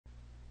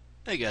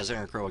Hey guys,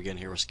 Aaron Crow again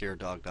here with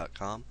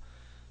ScaredDog.com.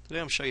 Today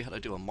I'm going to show you how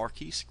to do a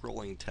marquee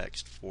scrolling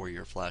text for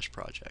your Flash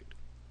project.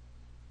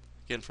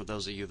 Again, for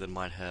those of you that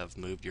might have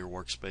moved your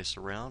workspace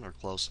around or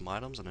closed some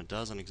items and it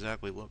doesn't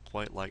exactly look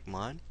quite like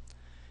mine,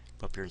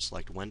 go up here and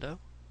select Window,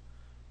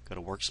 go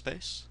to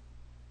Workspace,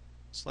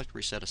 select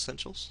Reset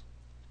Essentials.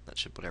 That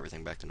should put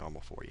everything back to normal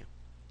for you.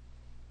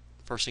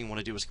 First thing you want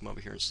to do is come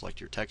over here and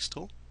select your text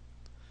tool.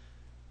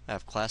 I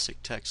have Classic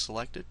Text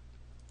selected,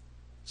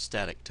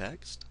 Static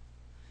Text.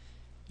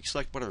 You can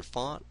select whatever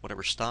font,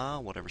 whatever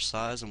style, whatever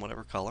size, and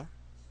whatever color.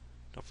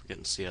 Don't forget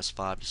in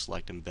CS5 to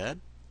select Embed.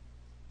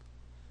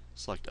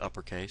 Select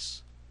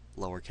uppercase,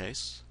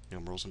 lowercase,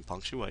 numerals, and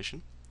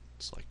punctuation.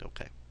 Select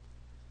OK.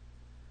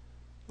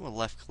 You want to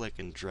left click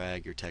and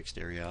drag your text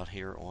area out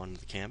here on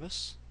the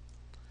canvas.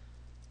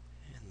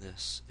 And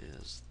this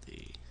is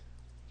the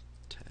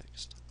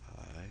text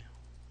I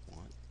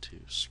want to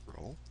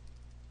scroll.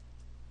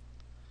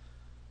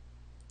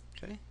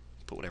 Okay,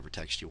 put whatever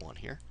text you want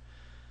here.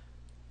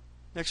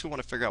 Next, we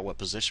want to figure out what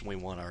position we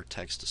want our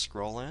text to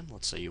scroll in.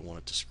 Let's say you want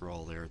it to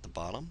scroll there at the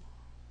bottom,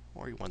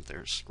 or you want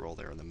there to scroll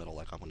there in the middle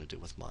like I'm going to do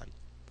with mine.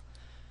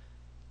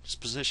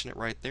 Just position it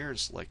right there and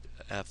select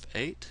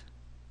F8.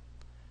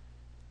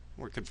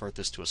 We're going to convert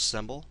this to a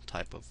symbol,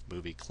 type of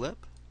movie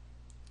clip.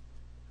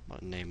 I'm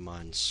going to name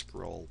mine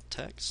scroll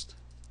text.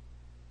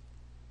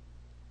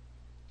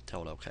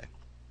 Tell it OK.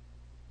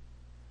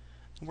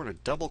 And we're going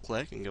to double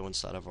click and go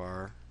inside of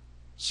our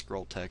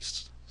scroll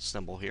text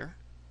symbol here.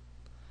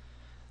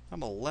 I'm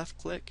going to left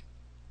click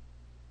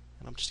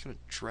and I'm just going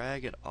to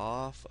drag it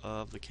off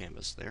of the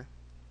canvas there.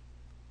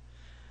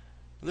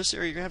 In this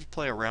area you're going to have to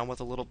play around with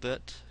a little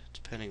bit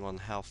depending on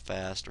how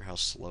fast or how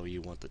slow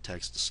you want the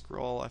text to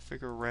scroll. I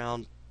figure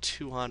around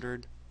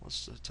 200.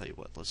 Let's tell you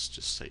what, let's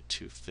just say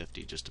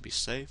 250 just to be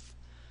safe.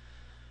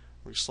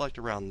 We're going to select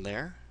around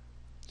there,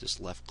 just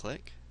left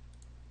click,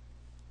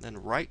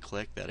 then right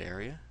click that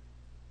area,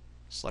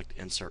 select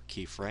Insert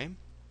Keyframe.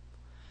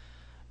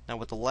 Now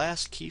with the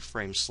last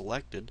keyframe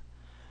selected,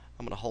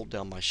 I'm going to hold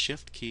down my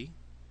Shift key,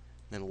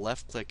 then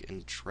left click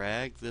and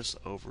drag this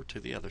over to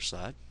the other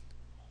side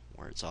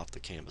where it's off the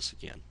canvas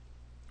again.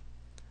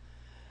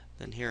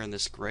 Then here in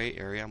this gray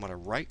area I'm going to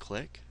right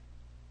click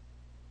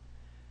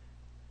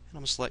and I'm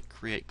going to select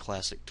Create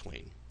Classic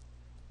Tween.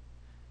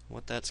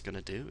 What that's going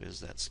to do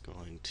is that's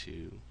going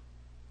to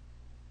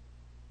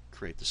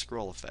create the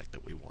scroll effect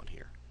that we want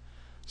here.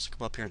 So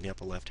come up here in the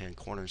upper left hand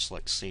corner and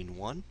select Scene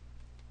 1.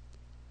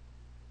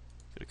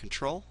 Go to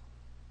Control,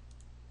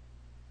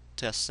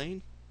 Test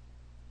Scene,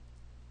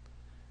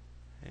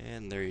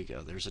 and there you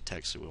go. There's a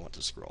text that we want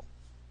to scroll.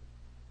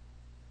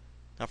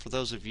 Now for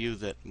those of you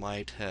that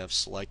might have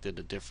selected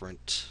a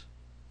different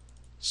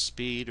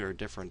speed or a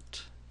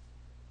different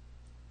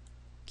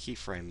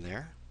keyframe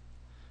there,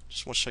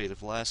 just want to show you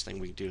the last thing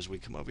we can do is we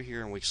come over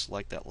here and we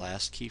select that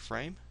last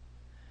keyframe.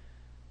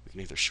 We can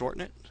either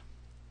shorten it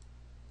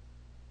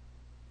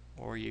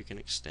or you can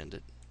extend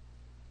it.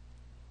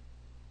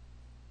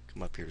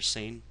 Come up here to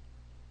Scene,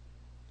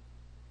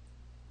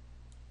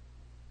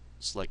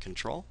 select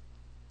Control,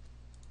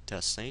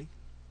 Test Scene,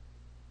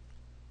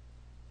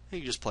 and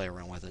you just play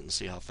around with it and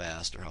see how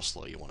fast or how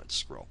slow you want it to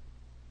scroll.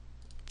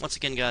 Once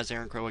again guys,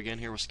 Aaron Crow again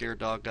here with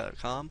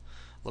ScaredDog.com.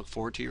 Look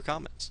forward to your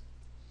comments.